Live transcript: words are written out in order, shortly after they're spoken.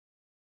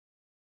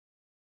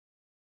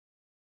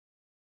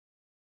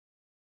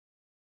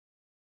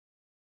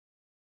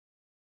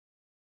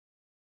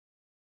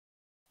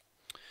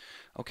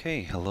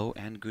Okay, hello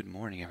and good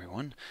morning,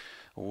 everyone.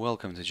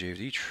 Welcome to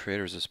JFD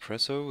Traders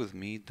Espresso with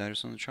me,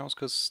 Darius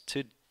Anucauskas.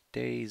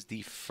 Today is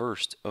the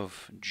 1st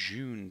of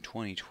June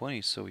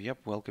 2020. So,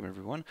 welcome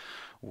everyone.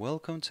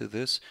 Welcome to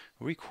this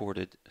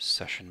recorded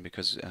session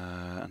because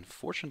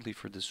unfortunately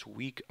for this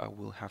week, I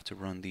will have to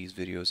run these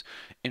videos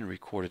in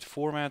recorded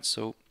format.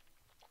 So,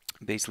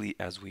 basically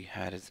as we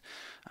had it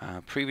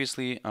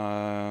previously,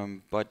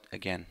 but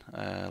again,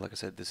 like I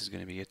said, this is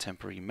going to be a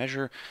temporary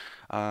measure,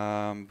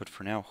 but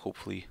for now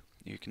hopefully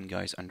you can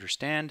guys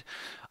understand.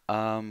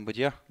 But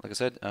yeah, like I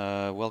said,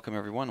 welcome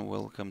everyone,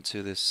 welcome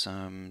to this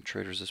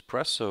Traders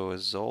Espresso.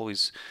 As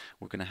always,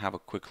 we're going to have a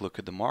quick look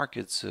at the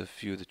markets, a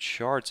few of the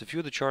charts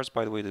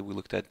by the way that we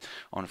looked at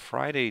on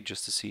Friday,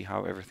 just to see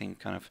how everything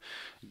kind of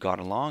got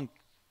along.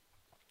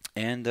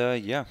 And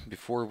yeah,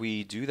 before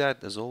we do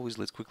that, as always,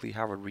 let's quickly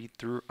have a read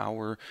through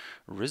our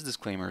risk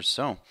disclaimers.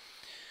 So,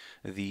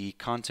 the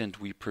content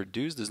we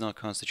produce does not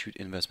constitute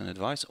investment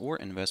advice or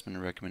investment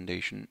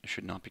recommendation,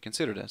 should not be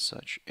considered as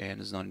such, and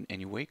does not in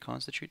any way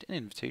constitute an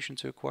invitation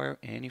to acquire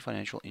any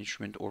financial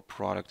instrument or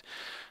product.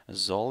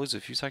 As always,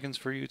 a few seconds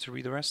for you to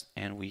read the rest,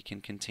 and we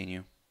can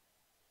continue.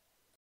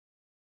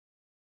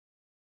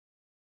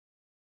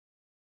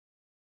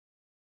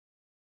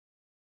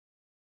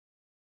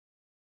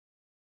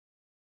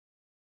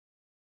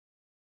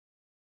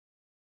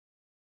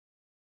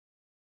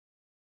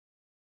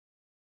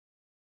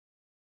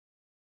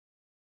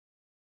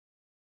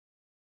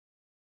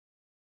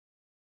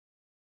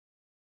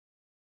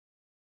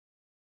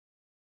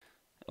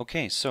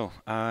 Okay, so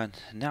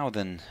now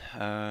then,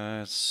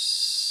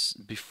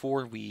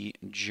 before we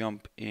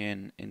jump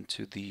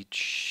into the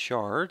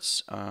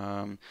charts,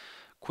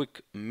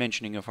 quick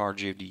mentioning of our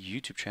JFD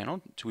YouTube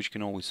channel, to which you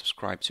can always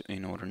subscribe to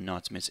in order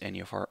not to miss any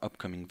of our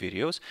upcoming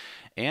videos,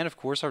 and of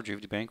course our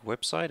JFD Bank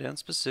website, and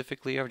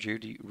specifically our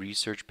JFD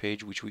research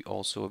page, which we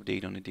also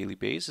update on a daily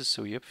basis.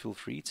 So feel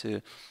free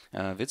to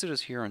visit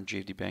us here on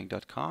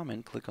jfdbank.com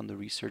and click on the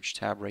research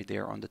tab right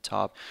there on the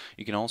top.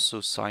 You can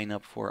also sign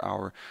up for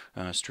our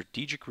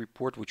strategic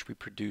report, which we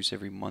produce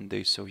every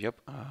Monday. So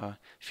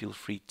feel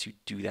free to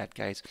do that,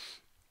 guys.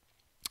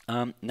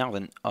 Now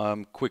then,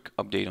 quick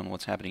update on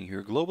what's happening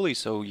here globally.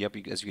 So,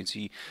 as you can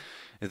see,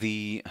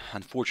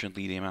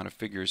 unfortunately the amount of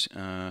figures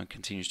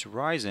continues to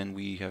rise, and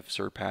we have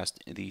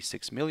surpassed the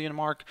 6 million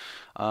mark.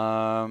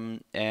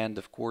 And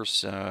of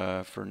course,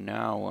 for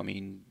now, I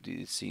mean,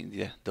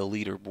 the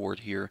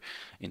leaderboard here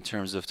in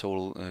terms of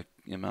total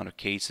amount of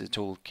cases,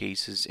 total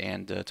cases,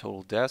 and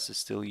total deaths is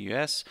still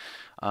US.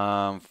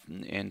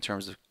 In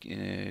terms of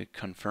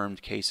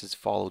confirmed cases,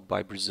 followed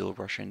by Brazil,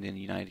 Russia, and the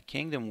United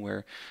Kingdom,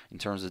 where in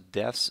terms of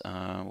deaths,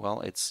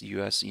 well, it's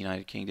US,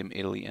 United Kingdom,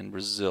 Italy, and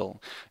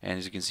Brazil. And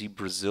as you can see,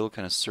 Brazil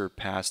kind of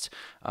surpassed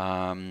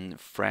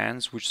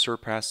France, which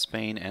surpassed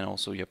Spain, and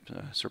also,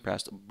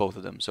 surpassed both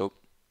of them. So,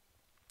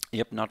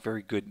 not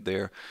very good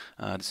there,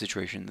 the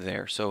situation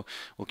there. So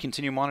we'll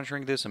continue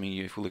monitoring this. I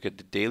mean, if we look at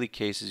the daily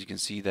cases, you can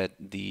see that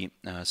the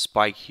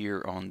spike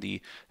here on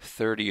the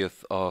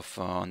 30th of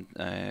on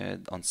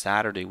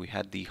Saturday, we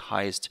had the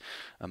highest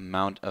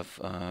amount of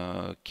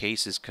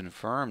cases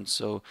confirmed.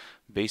 So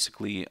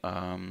basically,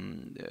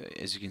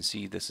 as you can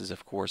see, this is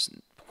of course,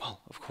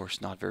 well, of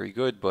course, not very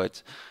good,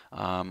 but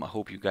I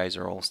hope you guys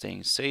are all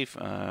staying safe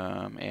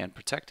and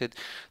protected.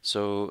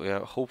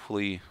 So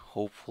hopefully,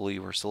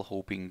 we're still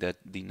hoping that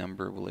the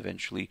number will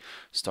eventually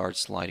start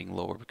sliding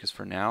lower. Because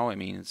for now, I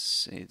mean,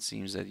 it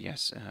seems that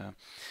yes,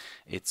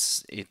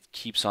 it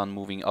keeps on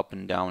moving up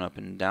and down, up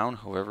and down.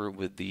 However,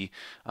 with the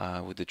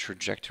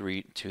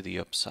trajectory to the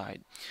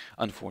upside,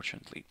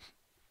 unfortunately.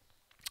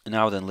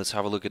 Now then, let's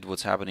have a look at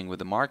what's happening with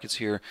the markets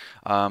here.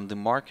 The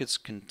markets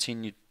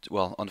continued.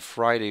 Well, on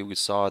Friday we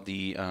saw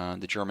the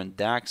German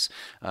DAX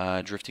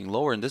drifting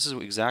lower, and this is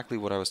exactly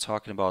what I was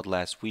talking about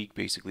last week,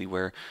 basically,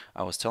 where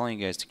I was telling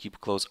you guys to keep a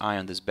close eye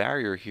on this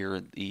barrier here,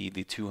 the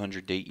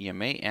 200-day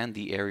EMA, and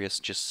the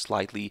areas just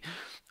slightly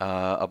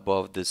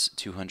above this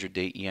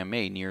 200-day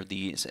EMA near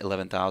the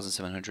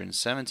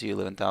 11,770,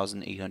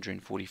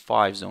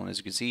 11,845 zone. As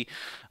you can see,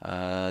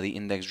 the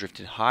index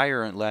drifted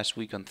higher last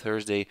week on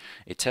Thursday.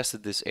 It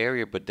tested this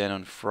area, but then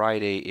on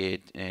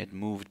Friday it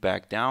moved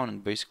back down,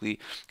 and basically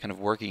kind of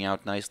working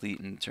out nicely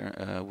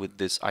with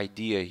this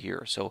idea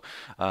here. So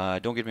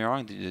don't get me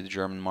wrong, the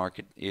German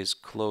market is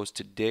closed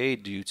today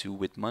due to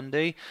Whit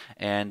Monday,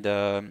 and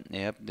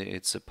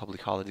it's a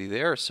public holiday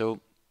there. So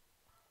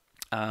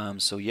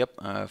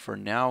for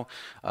now,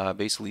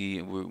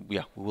 basically, we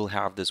will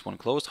have this one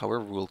closed.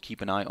 However, we'll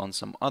keep an eye on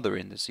some other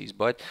indices.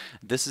 But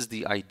this is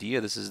the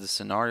idea, this is the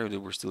scenario that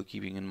we're still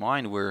keeping in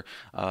mind, where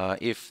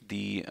if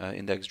the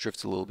index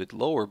drifts a little bit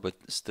lower, but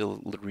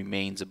still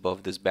remains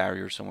above this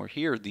barrier somewhere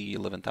here, the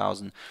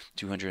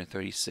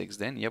 11,236,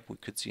 then we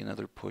could see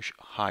another push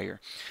higher.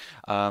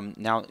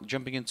 Now,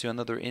 jumping into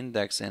another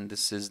index, and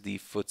this is the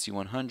FTSE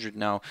 100.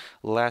 Now,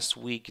 last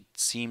week it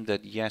seemed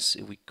that yes,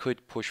 we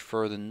could push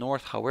further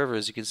north. However,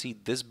 as you can see,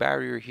 this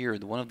barrier here,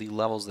 one of the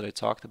levels that I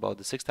talked about,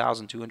 the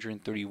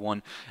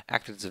 6,231,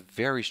 acted as a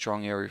very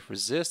strong area of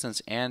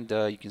resistance, and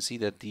you can see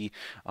that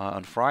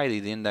on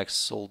Friday the index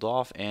sold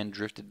off and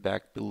drifted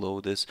back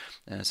below this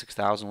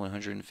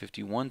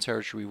 6,151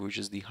 territory, which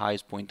is the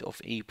highest point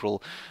of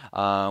April,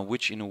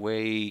 which in a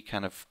way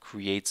kind of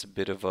creates a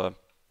bit of a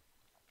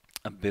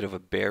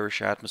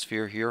bearish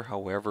atmosphere here.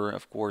 However,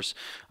 of course,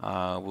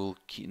 we're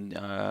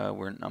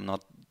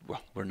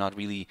not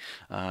really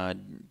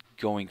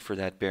going for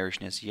that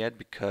bearishness yet,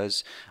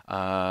 because we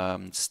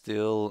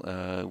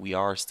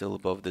are still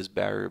above this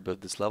barrier,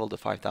 above this level, the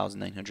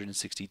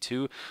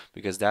 5,962,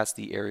 because that's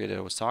the area that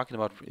I was talking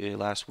about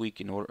last week,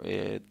 in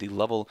order the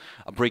level,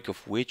 a break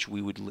of which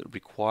we would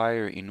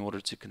require in order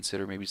to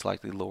consider maybe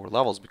slightly lower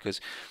levels, because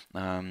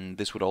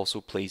this would also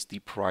place the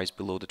price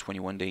below the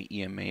 21-day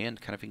EMA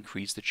and kind of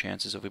increase the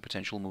chances of a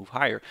potential move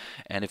higher.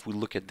 And if we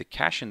look at the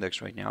cash index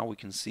right now, we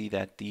can see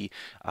that the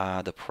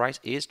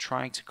price is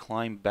trying to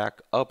climb back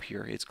up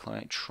here. It's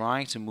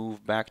trying to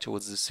move back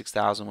towards the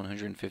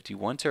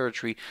 6,151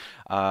 territory.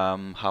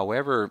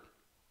 However,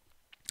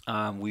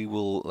 we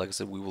will, like I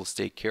said, we will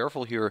stay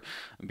careful here,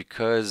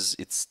 because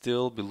it's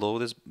still below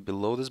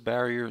this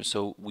barrier.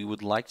 So we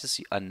would like to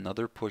see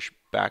another push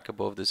back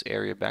above this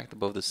area, back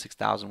above the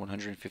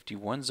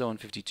 6,151 zone,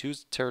 52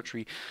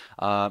 territory,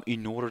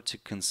 in order to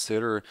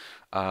consider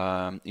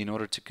higher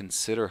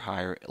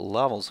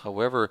levels.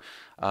 However,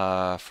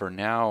 for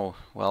now,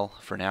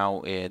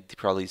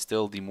 probably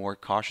still the more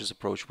cautious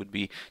approach would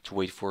be to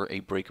wait for a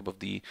break above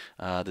the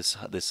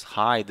this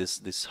high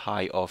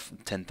of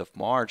 10th of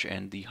March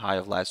and the high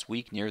of last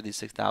week near the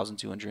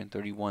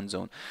 6,231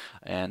 zone,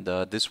 and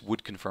this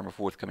would confirm a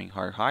forthcoming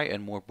higher high,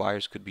 and more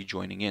buyers could be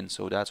joining in.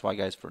 So that's why,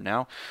 guys, for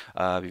now,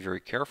 be very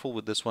careful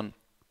with this one.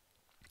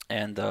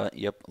 And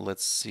yep,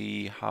 let's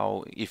see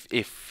how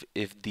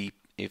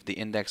if the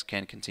index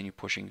can continue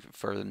pushing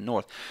further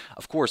north.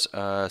 Of course,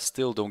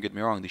 still, don't get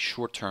me wrong, the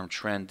short-term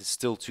trend is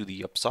still to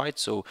the upside,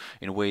 so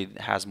in a way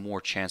it has more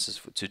chances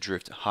to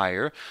drift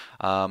higher.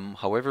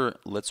 However,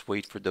 let's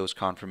wait for those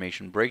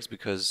confirmation breaks,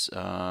 because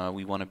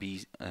we want to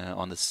be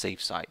on the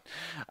safe side.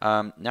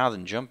 Now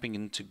then, jumping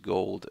into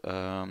gold.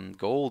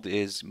 Gold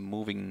is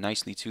moving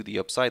nicely to the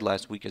upside.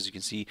 Last week, as you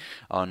can see,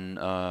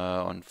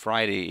 on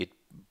Friday, it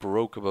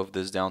broke above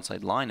this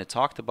downside line. I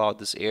talked about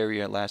this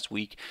area last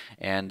week,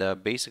 and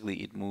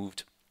basically it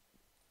moved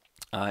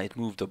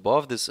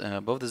above this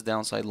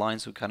downside line,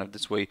 so kind of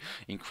this way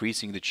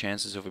increasing the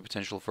chances of a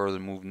potential further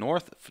move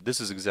north. This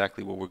is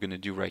exactly what we're going to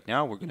do right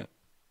now. We're going to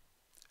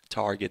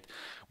target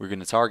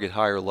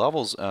higher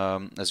levels.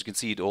 As you can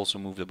see, it also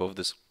moved above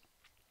this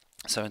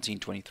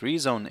 1723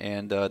 zone,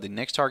 and the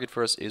next target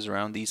for us is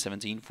around the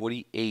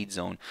 1748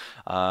 zone.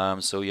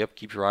 So yep,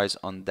 keep your eyes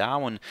on that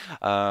one,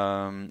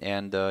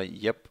 and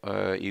yep,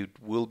 it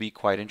will be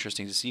quite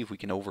interesting to see if we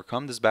can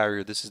overcome this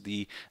barrier. This is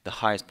the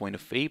highest point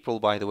of April,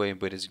 by the way,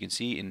 but as you can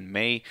see, in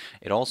May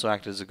it also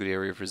acted as a good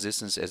area of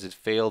resistance, as it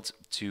failed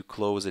to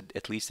close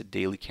at least a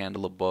daily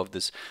candle above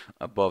this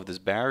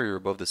barrier,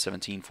 above the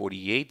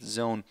 1748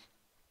 zone.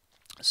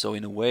 So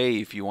in a way,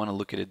 if you want to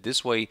look at it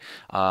this way,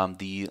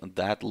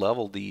 that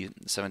level, the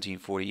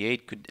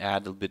 1748, could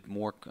add a bit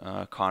more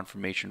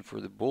confirmation for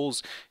the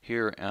bulls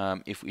here,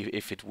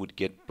 if it would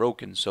get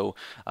broken. So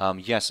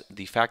yes,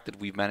 the fact that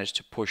we've managed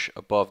to push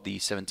above the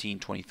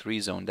 1723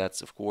 zone,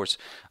 that's of course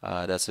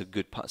that's a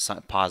good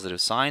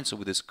positive sign. So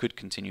this could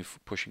continue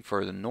pushing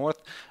further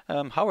north.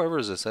 However,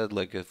 as I said,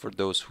 like for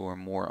those who are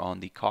more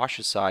on the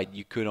cautious side,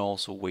 you could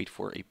also wait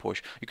for a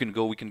push. We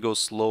can go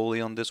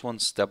slowly on this one,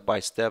 step by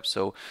step.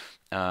 So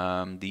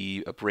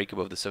the break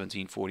above the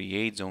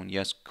 1748 zone,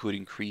 yes, could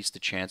increase the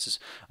chances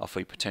of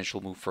a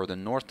potential move further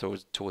north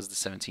towards the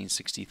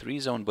 1763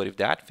 zone. But if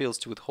that fails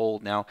to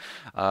withhold now,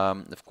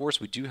 of course,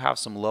 we do have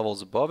some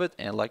levels above it,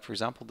 and like for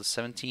example the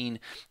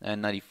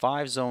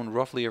 1795 zone,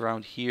 roughly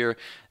around here.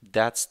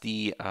 That's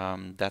the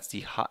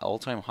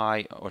all-time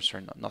high, or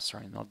sorry,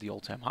 not the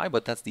all-time high,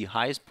 but that's the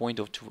highest point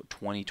of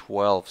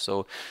 2012.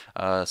 So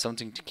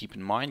something to keep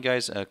in mind,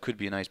 guys. Could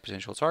be a nice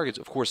potential target.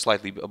 Of course,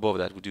 slightly above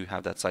that, we do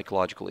have that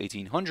psychological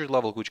 1800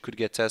 level, which could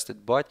get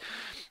tested, but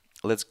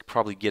let's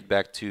probably get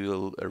back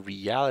to a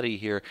reality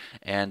here,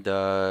 and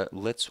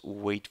let's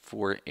wait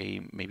for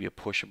maybe a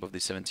push above the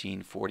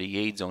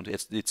 1748 zone.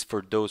 It's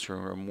for those who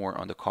are more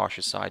on the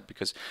cautious side,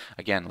 because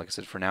again, like I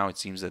said, for now it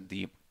seems that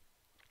the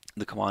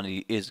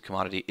commodity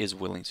is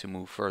willing to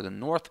move further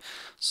north.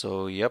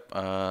 So yep,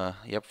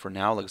 for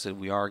now, like I said,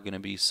 we are going to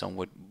be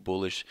somewhat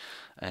bullish,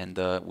 and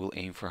we'll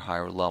aim for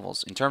higher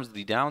levels. In terms of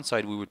the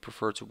downside, we would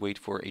prefer to wait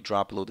for a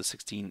drop below the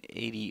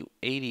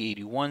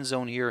 1680-81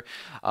 zone here,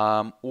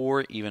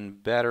 or even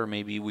better,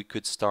 maybe we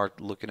could start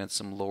looking at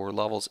some lower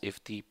levels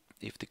if the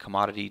if the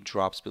commodity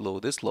drops below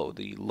this low,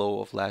 the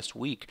low of last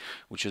week,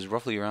 which is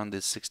roughly around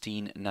this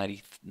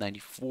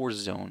 1694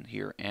 zone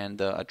here,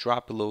 and a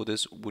drop below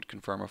this would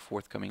confirm a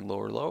forthcoming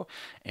lower low,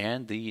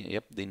 and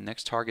the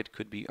next target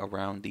could be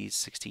around the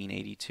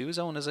 1682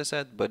 zone, as I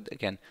said. But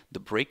again, the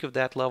break of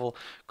that level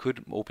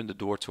could open the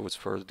door towards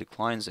further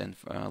declines, and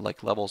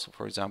like levels,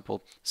 for example,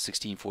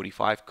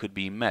 1645 could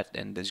be met.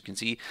 And as you can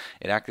see,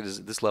 it acted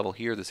as this level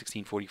here, the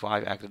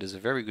 1645, acted as a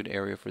very good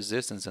area of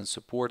resistance and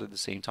support at the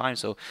same time.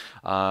 So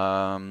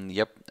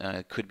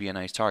it could be a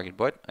nice target,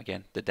 but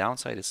again, the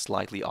downside is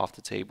slightly off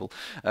the table.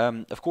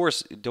 Of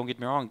course, don't get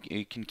me wrong,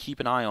 you can keep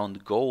an eye on the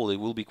gold. It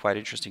will be quite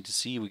interesting to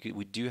see.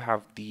 We do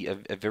have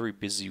a very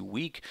busy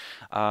week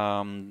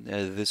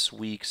this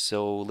week,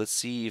 so let's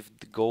see if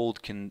the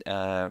gold can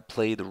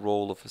play the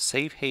role of a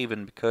safe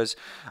haven, because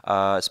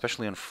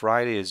especially on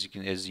Friday,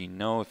 as you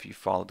know, if you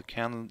follow the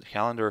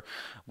calendar,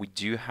 we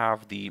do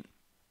have the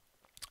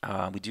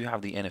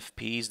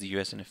NFPs, the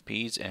US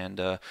NFPs, and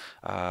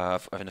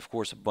of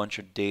course a bunch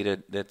of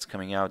data that's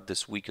coming out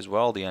this week as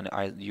well.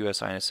 The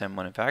US ISM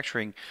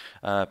manufacturing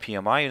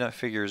PMI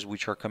figures,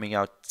 which are coming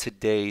out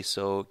today,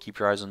 so keep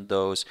your eyes on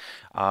those.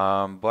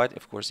 But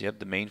of course,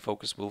 the main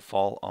focus will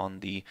fall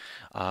on the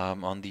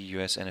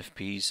US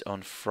NFPs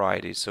on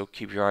Friday, so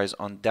keep your eyes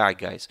on that,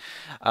 guys.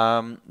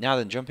 Now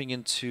then, jumping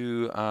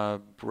into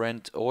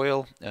Brent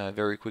oil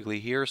very quickly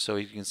here. So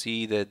you can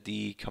see that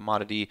the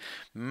commodity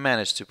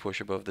managed to push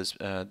above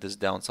this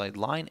downside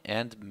line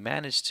and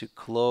managed to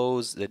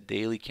close the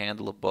daily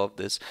candle above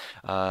this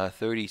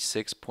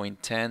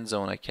 36.10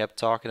 zone. I kept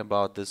talking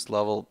about this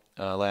level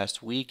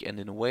last week, and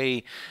in a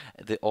way,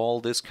 all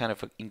this kind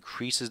of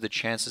increases the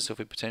chances of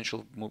a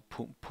potential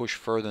push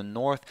further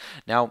north.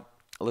 Now,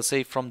 let's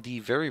say from the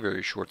very,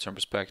 very short-term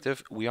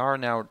perspective, we are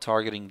now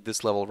targeting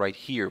this level right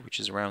here, which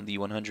is around the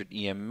 100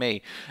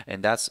 EMA,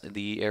 and that's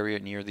the area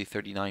near the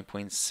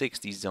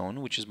 39.60 zone,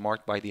 which is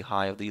marked by the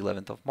high of the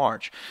 11th of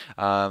March.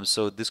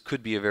 So this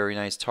could be a very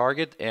nice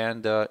target,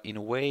 and in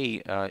a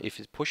way,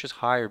 if it pushes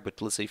higher,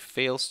 but let's say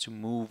fails to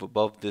move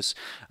above this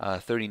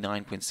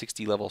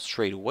 39.60 level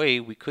straight away,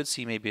 we could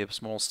see maybe a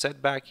small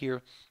setback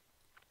here.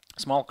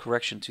 Small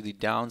correction to the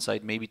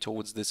downside, maybe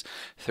towards this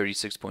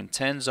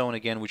 36.10 zone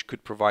again, which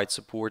could provide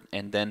support.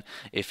 And then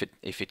if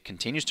it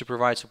continues to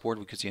provide support,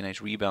 we could see a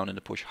nice rebound and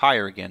a push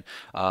higher again,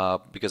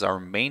 because our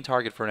main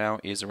target for now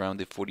is around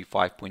the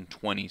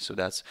 45.20. So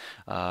that's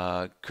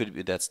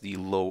that's the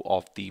low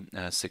of the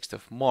 6th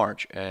of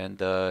March, and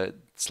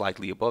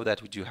slightly above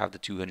that we do have the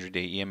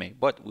 200-day EMA,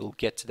 but we'll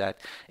get to that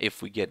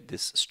if we get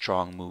this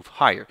strong move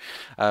higher.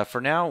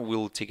 For now,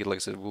 we'll take it, like I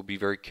said, we'll be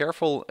very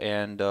careful,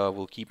 and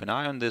we'll keep an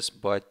eye on this,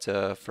 but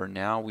for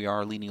now we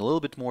are leaning a little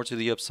bit more to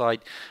the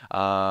upside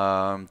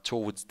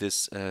towards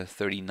this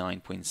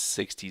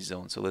 39.60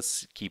 zone. So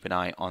let's keep an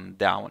eye on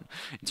that one.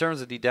 In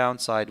terms of the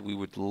downside, we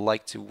would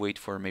like to wait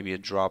for maybe a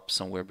drop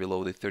somewhere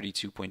below the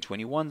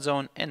 32.21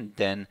 zone and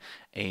then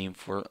aim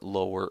for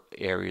lower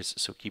areas.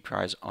 So keep your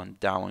eyes on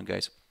that one,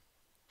 guys.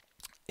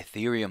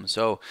 Ethereum.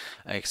 So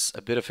a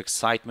bit of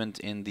excitement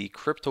in the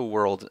crypto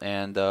world,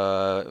 and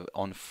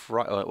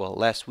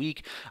last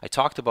week I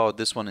talked about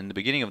this one in the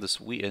beginning of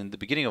last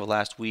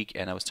week,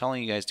 and I was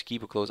telling you guys to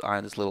keep a close eye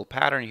on this little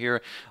pattern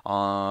here,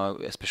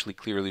 especially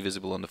clearly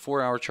visible on the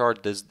 4-hour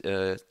chart, this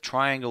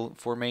triangle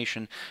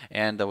formation,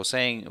 and I was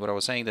saying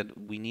that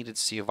we needed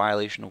to see a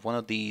violation of one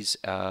of these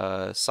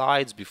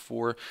sides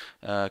before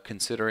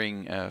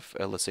considering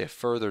let's say a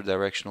further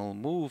directional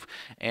move.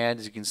 And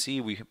as you can see,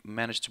 we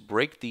managed to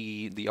break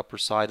the upper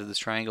side of this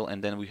triangle,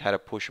 and then we had a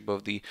push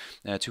above the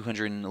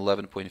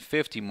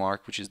 211.50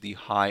 mark, which is the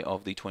high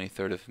of the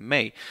 23rd of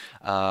May,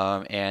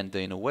 and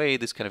in a way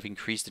this kind of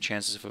increased the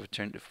chances of a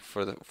return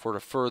for a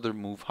further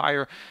move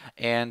higher.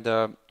 And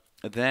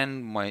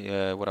then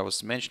what I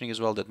was mentioning as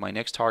well, that my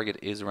next target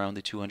is around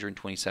the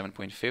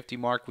 227.50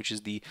 mark, which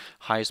is the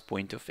highest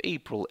point of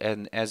April.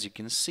 And as you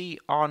can see,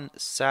 on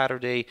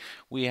Saturday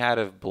we had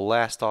a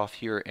blast off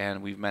here,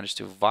 and we've managed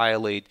to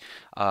violate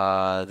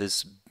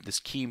this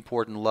key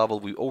important level.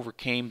 We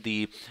overcame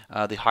the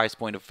highest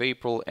point of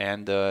April,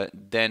 and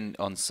then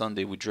on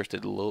Sunday we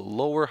drifted a little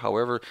lower.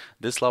 However,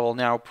 this level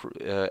now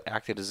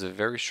acted as a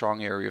very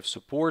strong area of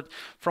support,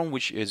 from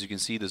which, as you can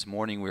see, this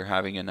morning we're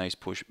having a nice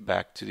push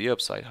back to the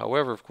upside.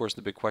 However, of course,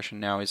 the big question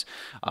now is,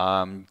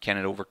 can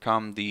it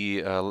overcome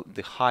the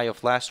high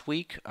of last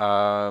week?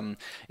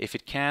 If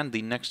it can,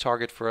 the next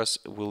target for us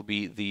will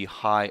be the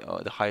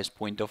highest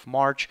point of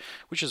March,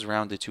 which is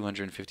around the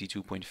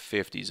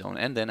 252.50 zone,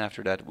 and then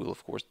after that we'll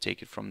of course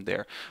take it from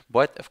there.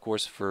 But of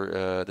course,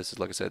 for this is,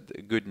 like I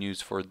said, good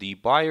news for the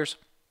buyers.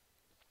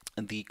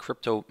 the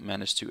crypto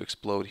managed to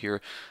explode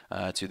here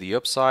to the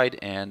upside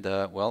and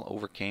well,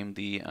 overcame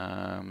the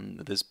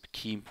this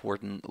key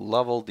important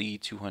level, the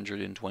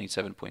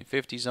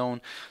 227.50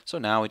 zone. So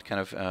now it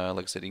kind of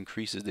like I said,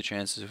 increases the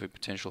chances of a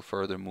potential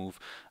further move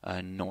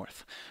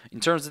north. In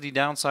terms of the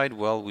downside,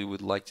 well, we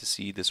would like to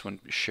see this one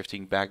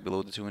shifting back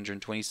below the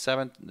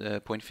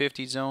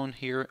 227.50 zone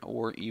here,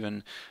 or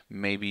even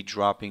maybe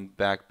dropping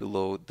back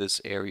below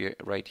this area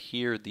right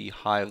here, the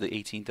high of the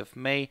 18th of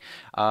May,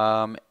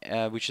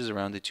 which is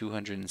around the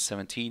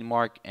 217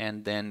 mark,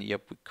 and then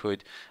yep, we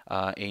could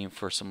aim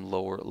for some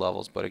lower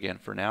levels. But again,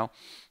 for now,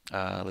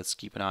 let's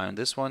keep an eye on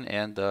this one,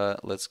 and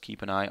let's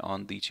keep an eye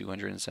on the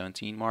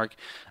 217 mark.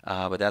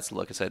 But that's,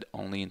 like I said,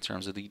 only in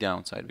terms of the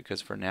downside,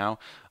 because for now,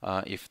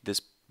 if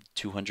this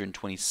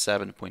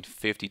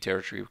 227.50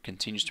 territory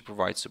continues to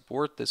provide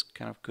support, this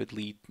kind of could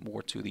lead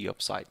more to the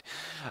upside.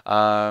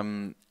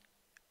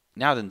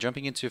 Now then,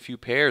 jumping into a few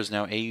pairs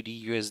now, AUD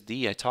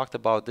USD. I talked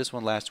about this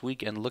one last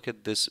week, and look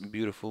at this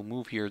beautiful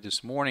move here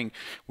this morning.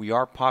 We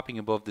are popping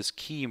above this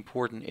key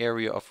important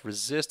area of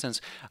resistance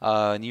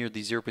near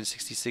the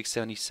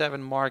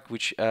 0.6677 mark,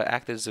 which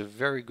acted as a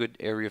very good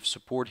area of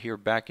support here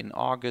back in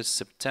August,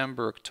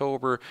 September,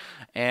 October,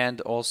 and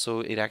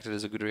also it acted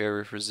as a good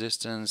area of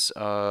resistance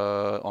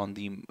on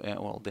the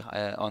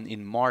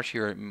in March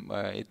here.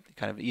 It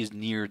kind of is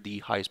near the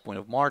highest point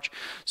of March.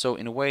 So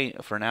in a way,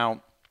 for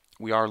now,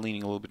 we are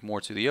leaning a little bit more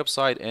to the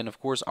upside, and of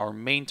course our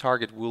main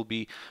target will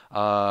be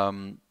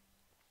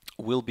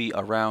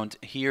around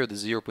here, the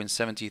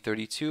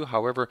 0.7032.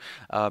 However,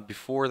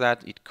 before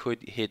that, it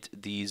could hit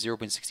the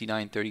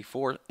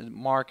 0.6934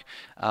 mark,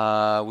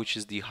 which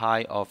is the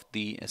high of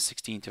the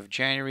 16th of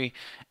January.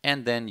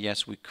 And then,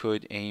 yes, we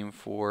could aim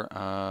for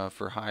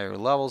higher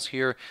levels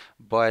here.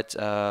 But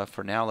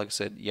for now, like I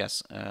said,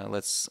 yes,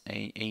 let's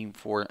aim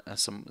for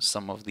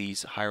some of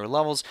these higher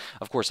levels.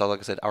 Of course, like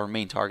I said, our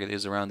main target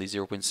is around the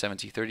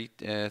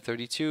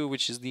 0.7032,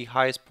 which is the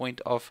highest point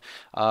of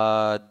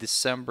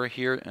December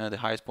here, the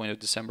highest point of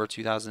December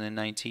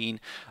 2019.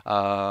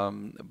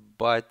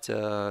 But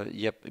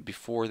yep,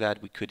 before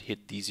that we could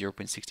hit the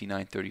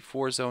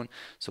 0.6934 zone.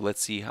 So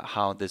let's see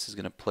how this is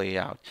going to play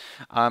out.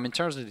 In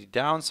terms of the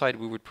downside,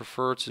 we would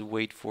prefer to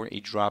wait for a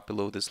drop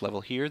below this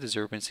level here, the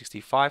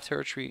 0.65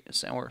 territory,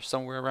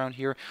 somewhere around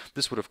here.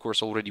 This would of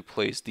course already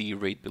place the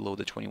rate below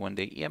the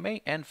 21-day EMA,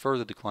 and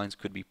further declines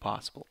could be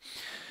possible.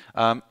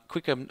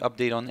 Quick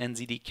update on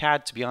NZD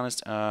CAD. To be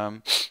honest,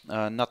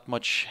 not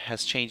much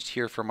has changed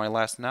here from my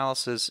last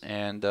analysis,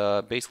 and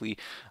basically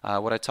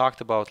what I talked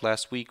about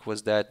last week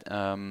was that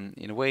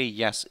in a way,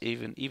 yes,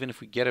 even if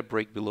we get a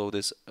break below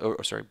this,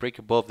 or sorry, break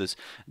above this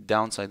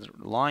downside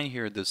line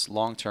here, this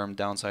long-term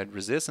downside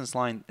resistance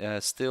line,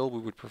 still we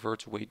would prefer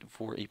to wait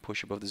for a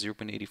push above the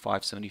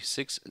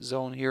 0.8576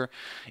 zone here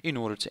in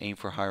order to aim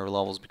for higher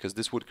levels, because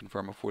this would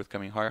confirm a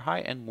forthcoming higher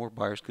high and more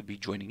buyers could be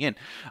joining in.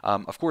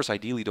 Of course,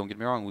 ideally, don't get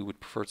me wrong, we would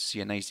prefer to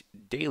see a nice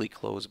daily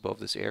close above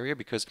this area,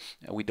 because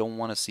we don't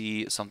want to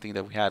see something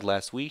that we had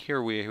last week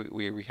here, where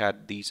we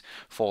had these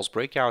false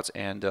breakouts,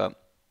 and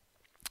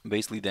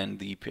basically then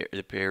the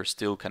pair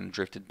still kind of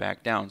drifted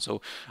back down.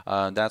 So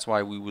that's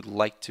why we would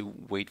like to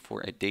wait for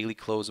a daily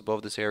close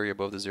above this area,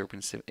 above the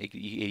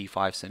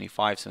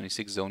 0.8575,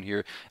 76 zone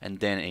here, and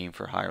then aim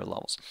for higher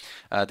levels.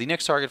 The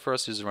next target for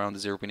us is around the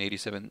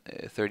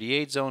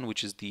 0.8738 zone,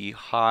 which is the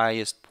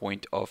highest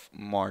point of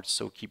March,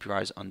 so keep your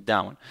eyes on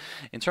down.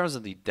 In terms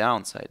of the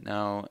downside,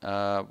 now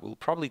we'll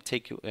probably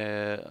take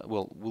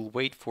we'll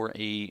wait for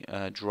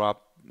a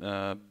drop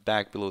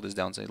back below this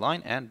downside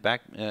line, and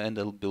back and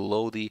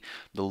below the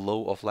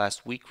low of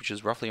last week, which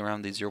is roughly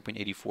around the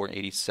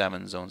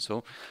 0.8487 zone.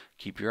 So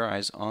keep your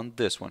eyes on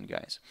this one,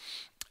 guys.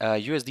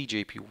 USD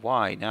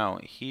JPY. Now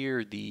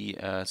here the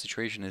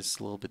situation is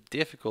a little bit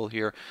difficult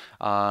here.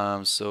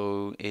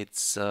 So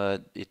it's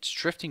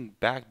drifting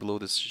back below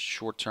this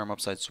short-term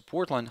upside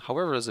support line.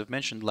 However, as I've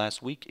mentioned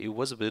last week, it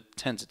was a bit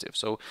tentative.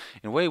 So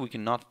in a way, we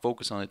cannot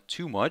focus on it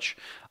too much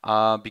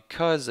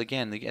because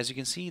again, as you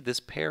can see, this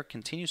pair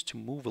continues to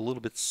move a little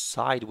bit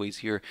sideways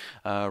here,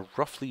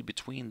 roughly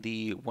between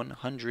the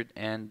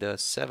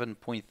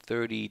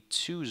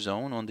 107.32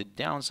 zone on the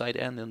downside,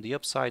 and on the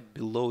upside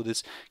below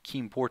this key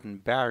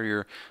important barrier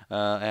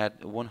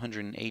at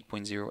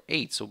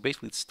 108.08. So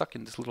basically it's stuck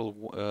in this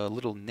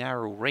little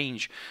narrow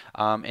range,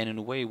 and in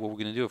a way what we're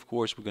going to do, of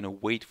course, we're going to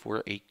wait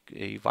for a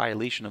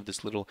violation of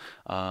this little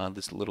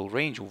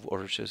range,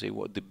 or should I say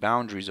what the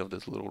boundaries of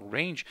this little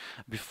range,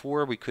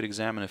 before we could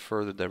examine a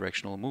further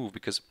directional move,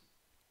 because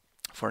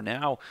for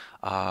now,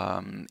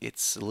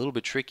 it's a little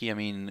bit tricky. I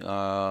mean,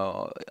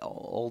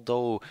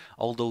 although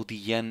the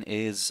yen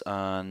is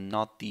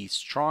not the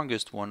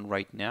strongest one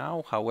right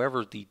now,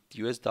 however, the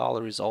US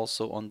dollar is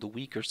also on the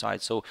weaker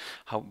side. So,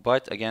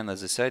 but again,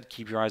 as I said,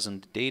 keep your eyes on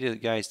the data,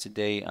 guys.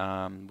 Today,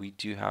 we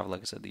do have,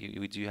 like I said,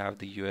 we do have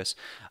the US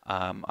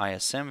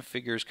ISM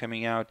figures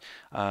coming out.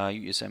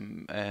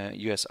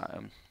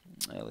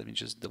 let me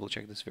just double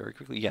check this very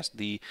quickly. Yes,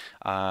 the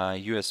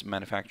U.S.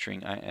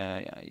 manufacturing,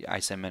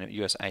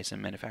 U.S.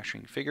 ISM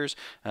manufacturing figures,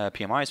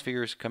 PMI's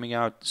figures coming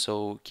out.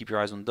 So keep your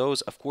eyes on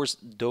those. Of course,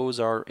 those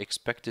are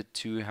expected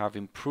to have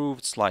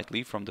improved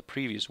slightly from the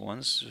previous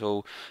ones.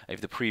 So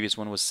if the previous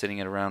one was sitting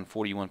at around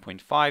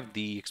 41.5,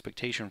 the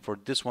expectation for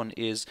this one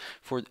is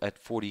at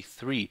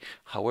 43.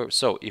 However,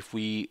 so if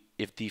the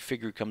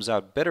figure comes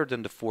out better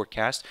than the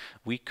forecast,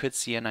 we could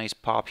see a nice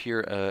pop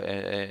here,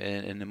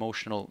 an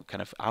emotional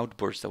kind of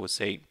outburst, I would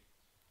say,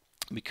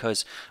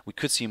 because we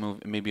could see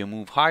maybe a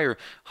move higher.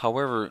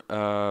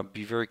 However,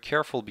 be very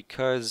careful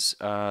because,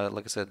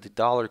 like I said, the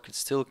dollar could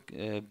still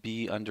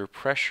be under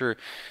pressure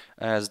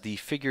as the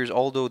figures,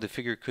 although the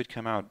figure could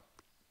come out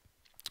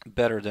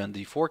better than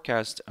the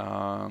forecast,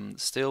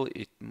 still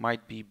it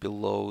might be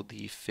below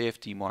the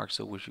 50 mark,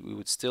 so we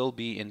would still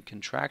be in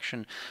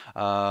contraction,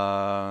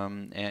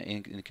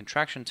 in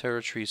contraction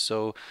territory.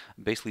 So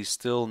basically,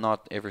 still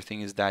not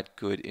everything is that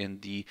good in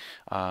the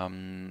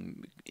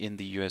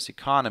U.S.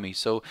 economy.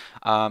 So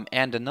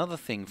and another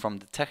thing from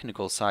the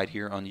technical side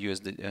here on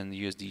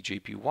USD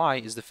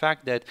JPY is the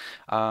fact that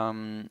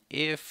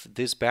if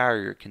this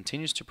barrier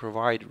continues to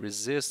provide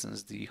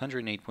resistance, the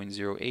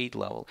 108.08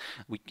 level,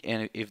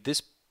 and if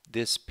this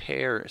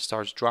pair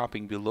starts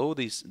dropping below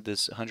this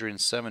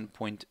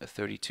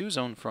 107.32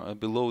 zone, from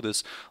below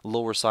this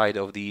lower side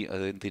of the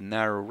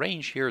narrow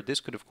range here,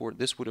 this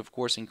would of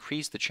course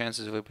increase the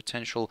chances of a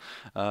potential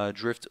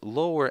drift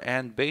lower,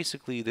 and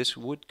basically this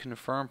would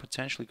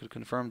potentially could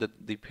confirm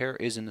that the pair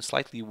is in a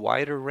slightly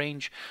wider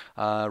range,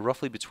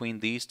 roughly between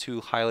these two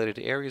highlighted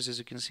areas, as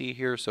you can see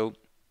here. So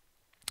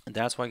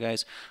that's why,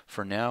 guys,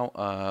 for now,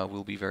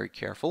 we'll be very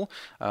careful,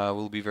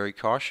 we'll be very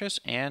cautious,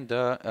 and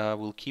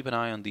we'll keep an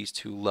eye on these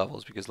two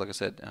levels, because, like I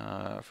said,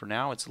 for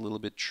now it's a little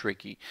bit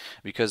tricky,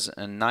 because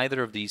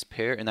neither of these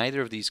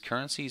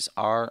currencies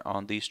are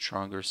on the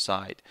stronger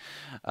side.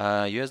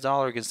 US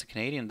dollar against the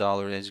Canadian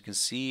dollar, as you can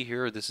see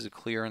here, this is a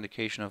clear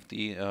indication of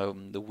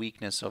the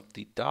weakness of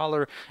the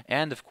dollar,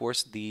 and of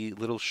course the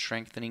little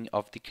strengthening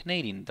of the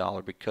Canadian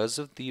dollar because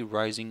of the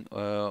rising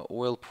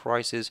oil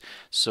prices.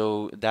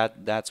 So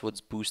that's what's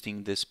boosting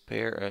this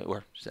pair,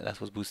 or that's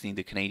what's boosting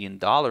the Canadian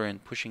dollar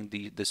and pushing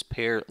this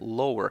pair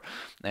lower.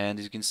 And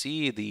as you can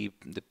see, the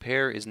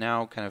pair is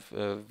now kind of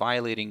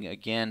violating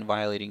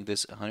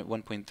this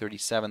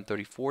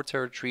 1.3734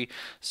 territory.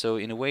 So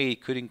in a way,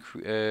 it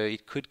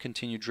could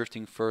continue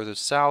drifting further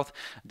south.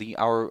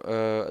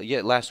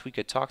 Last week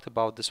I talked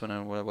about this one,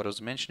 and what I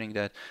was mentioning,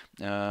 that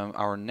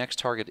our next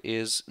target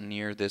is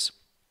near this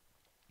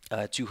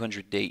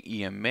 200-day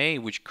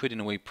EMA, which could in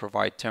a way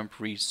provide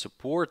temporary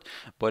support,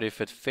 but if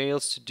it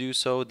fails to do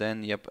so, then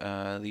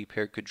the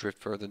pair could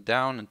drift further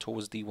down and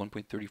towards the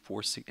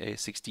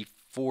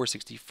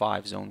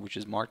 1.3465 zone, which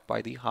is marked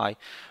by the high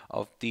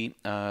of the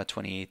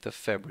 28th of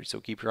February. So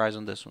keep your eyes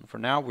on this one. For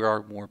now, we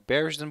are more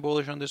bearish than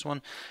bullish on this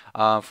one.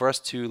 For us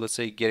to, let's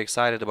say, get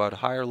excited about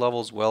higher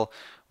levels, well,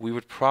 we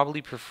would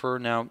probably prefer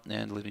now,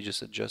 and let me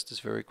just adjust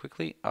this very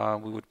quickly,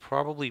 we would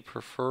probably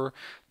prefer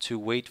to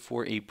wait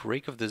for a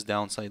break of this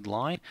downside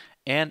line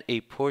and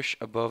a push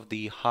above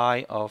the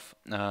high of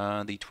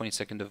the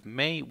 22nd of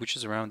May, which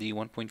is around the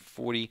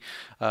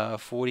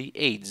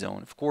 1.4048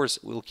 zone. Of course,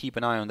 we'll keep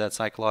an eye on that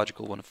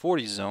psychological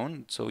 140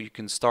 zone, so you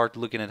can start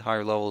looking at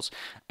higher levels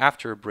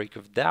after a break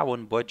of that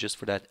one, but just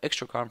for that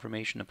extra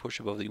confirmation, a push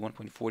above the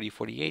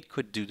 1.4048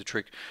 could do the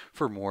trick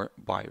for more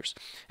buyers.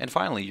 And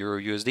finally,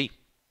 Euro USD.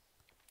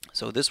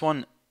 So this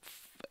one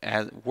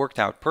worked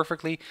out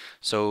perfectly.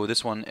 So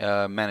this one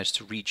managed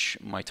to reach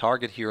my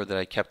target here that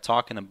I kept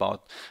talking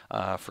about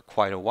for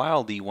quite a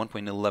while, the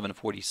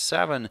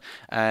 1.1147,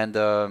 and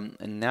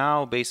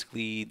now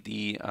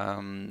basically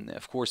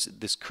of course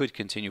this could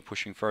continue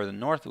pushing further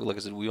north. Like I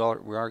said, we are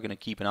going to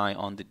keep an eye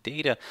on the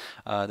data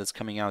that's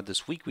coming out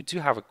this week. We do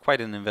have quite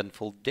an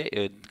eventful day,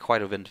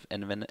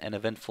 an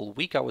eventful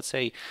week, I would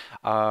say.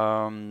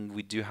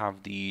 We do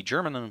have the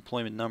German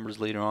unemployment numbers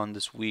later on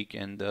this week,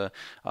 and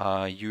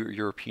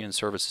European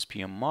services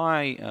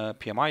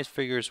PMI's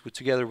figures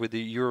together with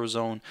the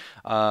Eurozone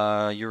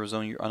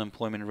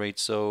unemployment rate.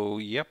 So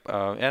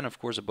and of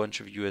course a bunch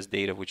of US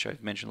data, which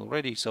I've mentioned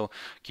already. So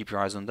keep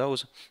your eyes on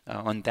those,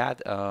 on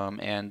that.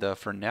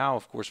 For now,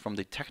 of course, from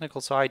the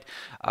technical side,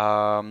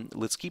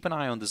 let's keep an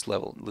eye on this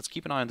level. Let's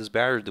keep an eye on this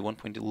barrier, the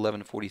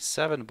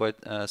 1.1147.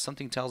 But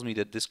something tells me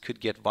that this could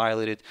get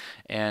violated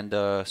and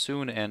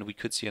soon, and we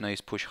could see a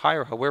nice push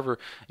higher. However,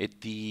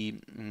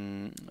 the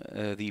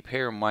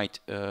pair might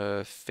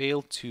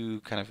fail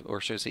to or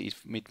should I say,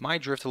 it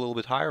might drift a little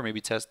bit higher, maybe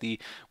test the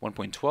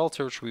 1.12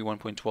 territory,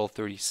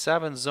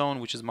 1.1237 zone,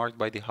 which is marked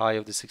by the high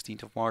of the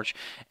 16th of March,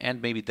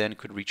 and maybe then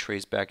could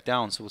retrace back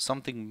down. So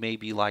something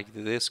maybe like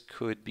this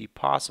could be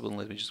possible.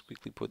 Let me just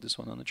quickly put this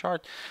one on the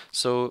chart.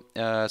 So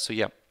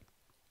yeah.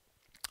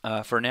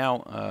 For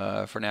now,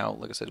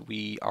 like I said,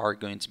 we are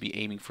going to be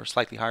aiming for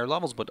slightly higher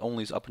levels, but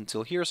only up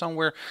until here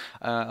somewhere,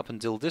 up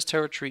until this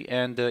territory.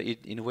 And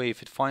in a way,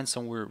 if it finds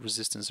somewhere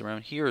resistance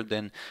around here,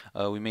 then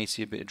we may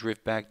see a bit of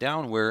drift back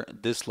down, where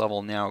this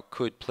level now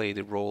could play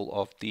the role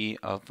of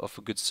of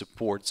a good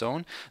support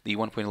zone, the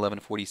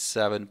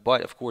 1.1147.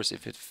 But of course,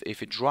 if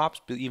it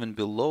drops even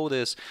below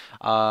this,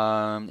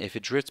 if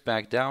it drifts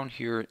back down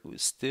here,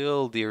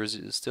 still there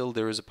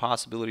is a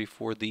possibility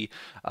for the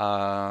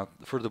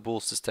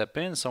bulls to step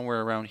in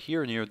somewhere around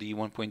here near the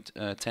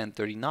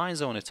 1.1039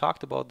 zone. I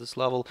talked about this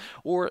level,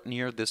 or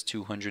near this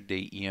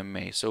 200-day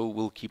EMA. So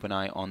we'll keep an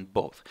eye on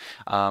both.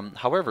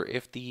 However,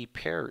 if the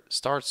pair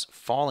starts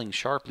falling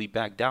sharply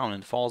back down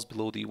and falls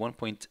below the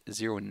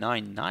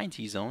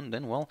 1.0990 zone,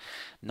 then well,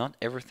 not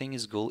everything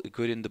is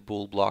good in the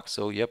bull block.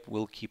 So yep,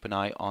 we'll keep an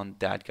eye on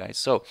that, guys.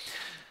 So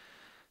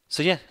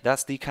yeah,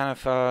 that's the kind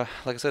of,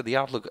 like I said, the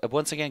outlook.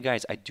 Once again,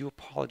 guys, I do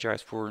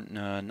apologize for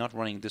not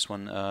running this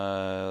one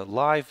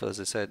live. As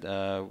I said,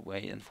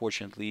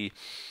 unfortunately,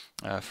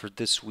 for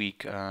this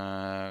week,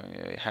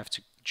 I have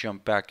to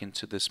jump back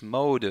into this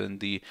mode and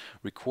the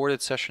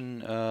recorded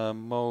session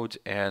mode,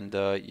 and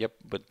yep,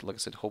 but like I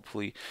said,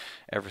 hopefully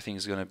everything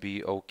is gonna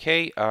be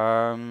okay.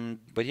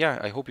 But yeah,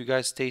 I hope you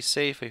guys stay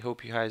safe. I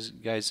hope you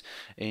guys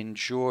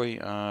enjoy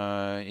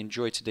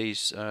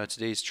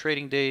today's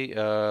trading day.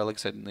 Like I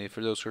said, for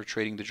those who are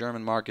trading the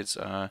German markets,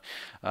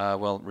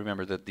 well,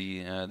 remember that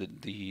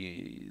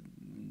the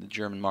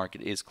German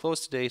market is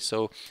closed today,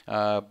 so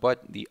but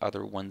the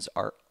other ones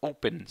are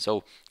open.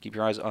 So keep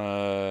your eyes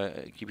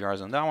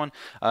on that one.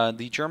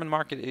 The German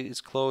market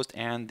is closed,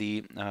 and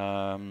the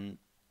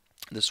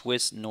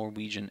Swiss,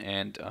 Norwegian,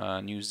 and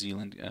New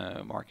Zealand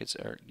markets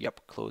are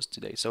closed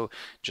today. So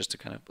just to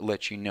kind of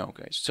let you know,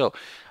 guys. So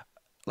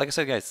like I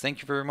said, guys,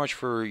 thank you very much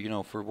for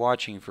for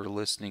watching, for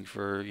listening,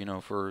 for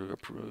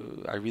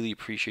I really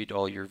appreciate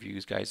all your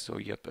views, guys. So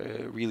yep,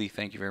 really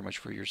thank you very much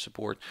for your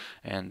support,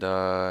 and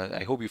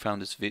I hope you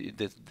found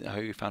I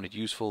hope you found it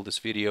useful, this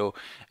video.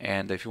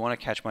 And if you want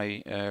to catch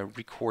my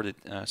recorded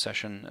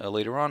session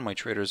later on, my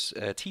traders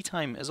tea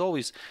time, as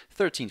always,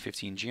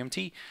 13:15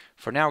 GMT.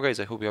 For now, guys,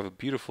 I hope you have a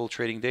beautiful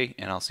trading day,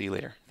 and I'll see you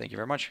later. Thank you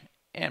very much,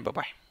 and bye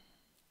bye.